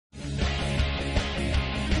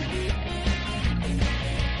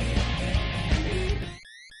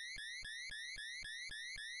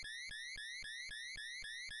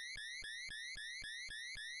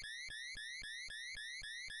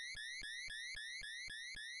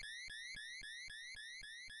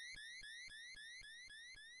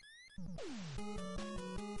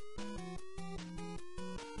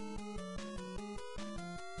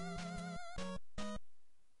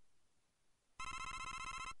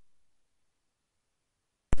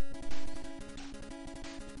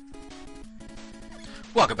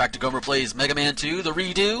Welcome back to Gomer Plays Mega Man 2, the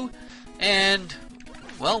redo, and,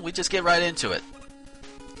 well, we just get right into it.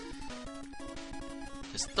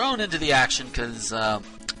 Just thrown into the action, because,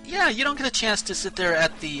 yeah, you don't get a chance to sit there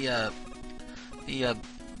at the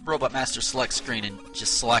Robot Master select screen and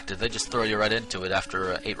just select it. They just throw you right into it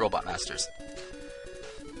after 8 Robot Masters.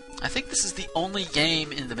 I think this is the only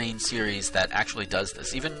game in the main series that actually does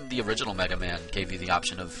this. Even the original Mega Man gave you the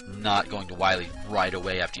option of not going to Wily right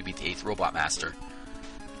away after you beat the 8th Robot Master.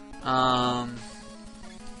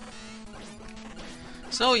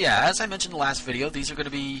 So yeah, as I mentioned in the last video, these are going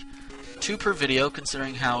to be 2 per video,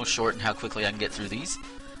 considering how short and how quickly I can get through these.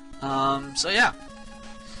 So yeah,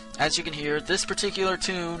 as you can hear, this particular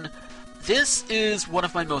tune, this is one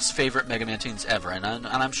of my most favorite Mega Man tunes ever, and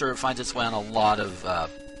I'm sure it finds its way on a lot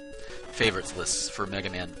of favorites lists for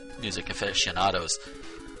Mega Man music aficionados.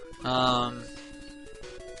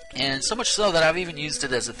 And so much so that I've even used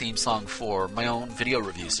it as a theme song for my own video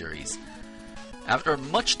review series. After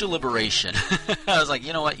much deliberation, I was like,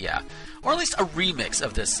 you know what, yeah. Or at least a remix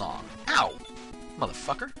of this song. Ow!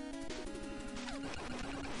 Motherfucker.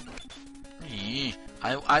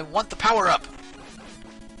 I want the power-up!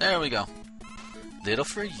 There we go. Little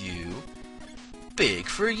for you, big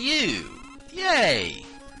for you. Yay!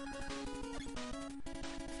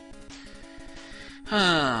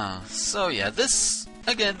 So yeah, this...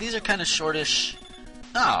 Again, these are kind of shortish.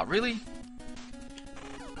 Ah, really?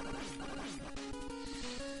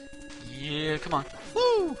 Yeah, come on.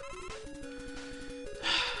 Woo!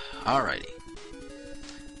 Alrighty.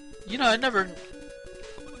 You know, I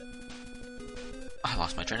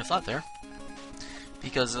lost my train of thought there.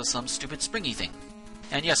 Because of some stupid springy thing.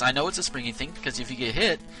 And yes, I know it's a springy thing, because if you get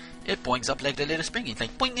hit, it boings up like the little springy. It's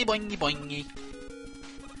like boingy, boingy, boingy.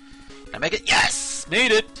 Can I make it? Yes!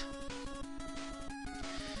 Made it!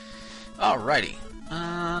 Alrighty.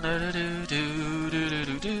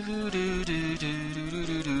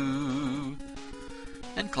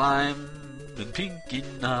 And climb, and pink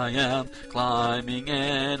and I am climbing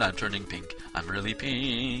and I'm turning pink. I'm really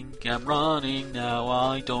pink. I'm running now.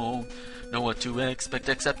 I don't know what to expect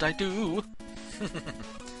except I do.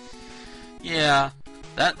 Yeah,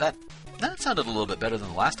 that sounded a little bit better than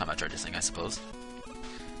the last time I tried to sing, I suppose.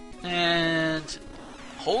 And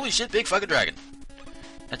holy shit, big fucking dragon.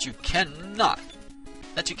 That you can't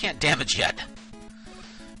damage yet.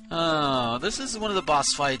 This is one of the boss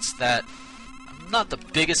fights that I'm not the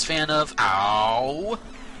biggest fan of. Ow!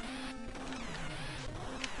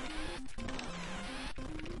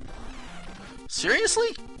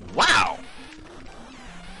 Seriously? Wow!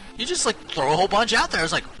 You just, like, throw a whole bunch out there.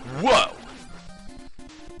 It's like, whoa!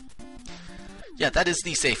 Yeah, that is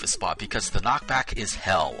the safest spot, because the knockback is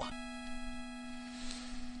hell.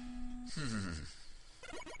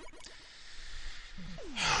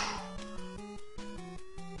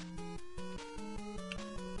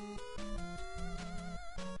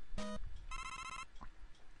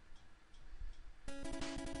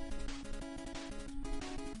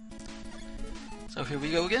 So here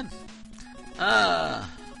we go again. The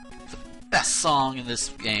best song in this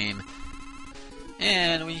game.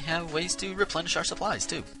 And we have ways to replenish our supplies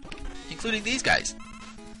too. Including these guys.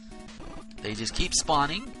 They just keep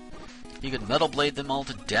spawning. You can Metal Blade them all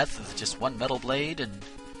to death with just one Metal Blade and...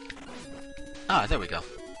 Ah, there we go.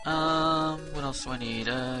 What else do I need?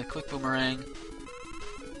 Quick Boomerang.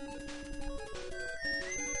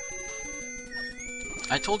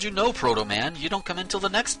 I told you no, Proto Man. You don't come in till the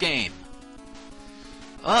next game.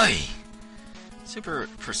 Oy! Super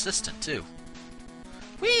persistent, too.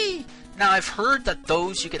 Whee! Now, I've heard that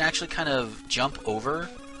those you can actually kind of jump over,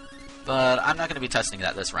 but I'm not going to be testing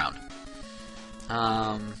that this round.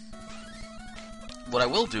 What I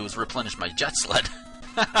will do is replenish my jet sled.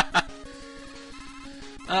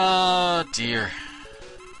 Oh, dear.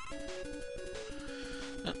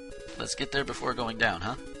 Let's get there before going down,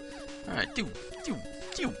 huh? Alright,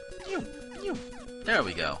 there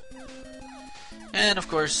we go. And, of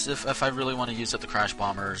course, if I really want to use up the Crash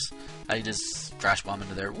Bombers, I just Crash Bomb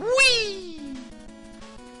into there. Whee!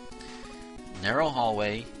 Narrow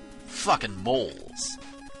hallway. Fucking moles.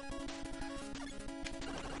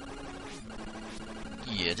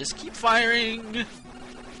 Yeah, just keep firing.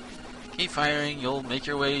 Keep firing. You'll make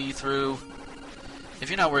your way through. If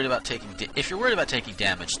you're not worried about taking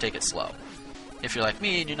damage, take it slow. If you're like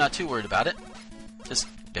me and you're not too worried about it, just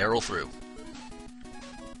barrel through.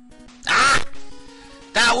 Ah!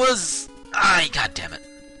 That was... God damn it.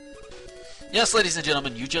 Yes, ladies and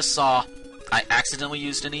gentlemen, you just saw I accidentally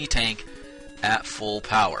used an E-Tank at full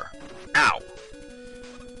power. Ow!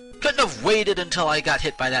 Couldn't have waited until I got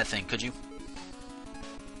hit by that thing, could you?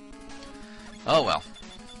 Oh well.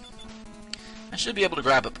 I should be able to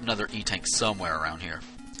grab up another E-Tank somewhere around here.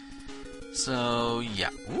 So, yeah.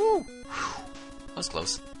 Woo! That was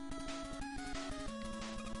close.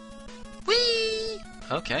 Whee!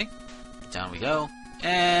 Okay. Down we go.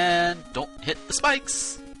 And don't hit the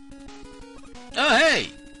spikes! Oh, hey!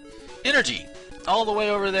 Energy! All the way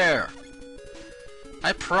over there.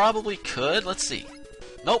 I probably could. Let's see.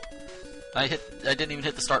 Nope. I didn't even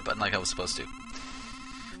hit the start button like I was supposed to.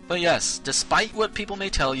 But yes, despite what people may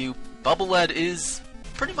tell you, Bubble Lead is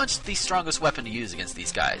pretty much the strongest weapon to use against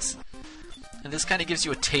these guys. And this kind of gives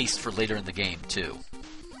you a taste for later in the game, too.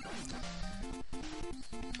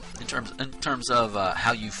 In terms of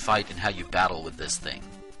how you fight and how you battle with this thing.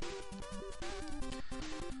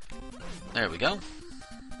 There we go.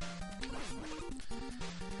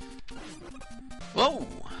 Whoa!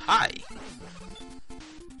 Hi!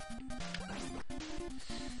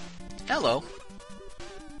 Hello!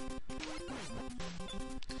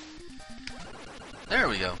 There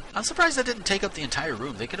we go. I'm surprised that didn't take up the entire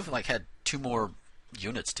room. They could have like had 2 more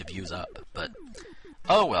units to use up, but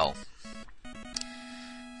oh well.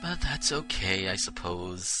 But that's okay, I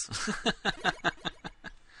suppose.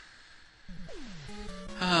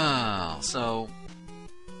 Oh, so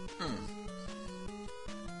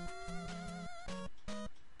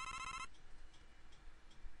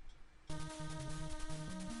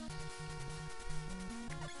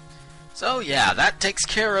So yeah, that takes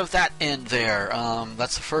care of that end there.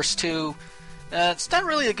 That's the first 2. It's not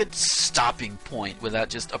really a good stopping point without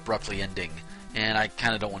just abruptly ending. And I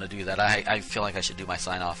kind of don't want to do that. I feel like I should do my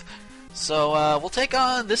sign-off. So we'll take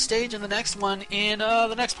on this stage and the next one in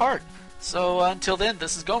the next part. So until then,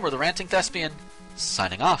 this is Gomer, the Ranting Thespian,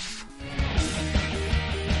 signing off.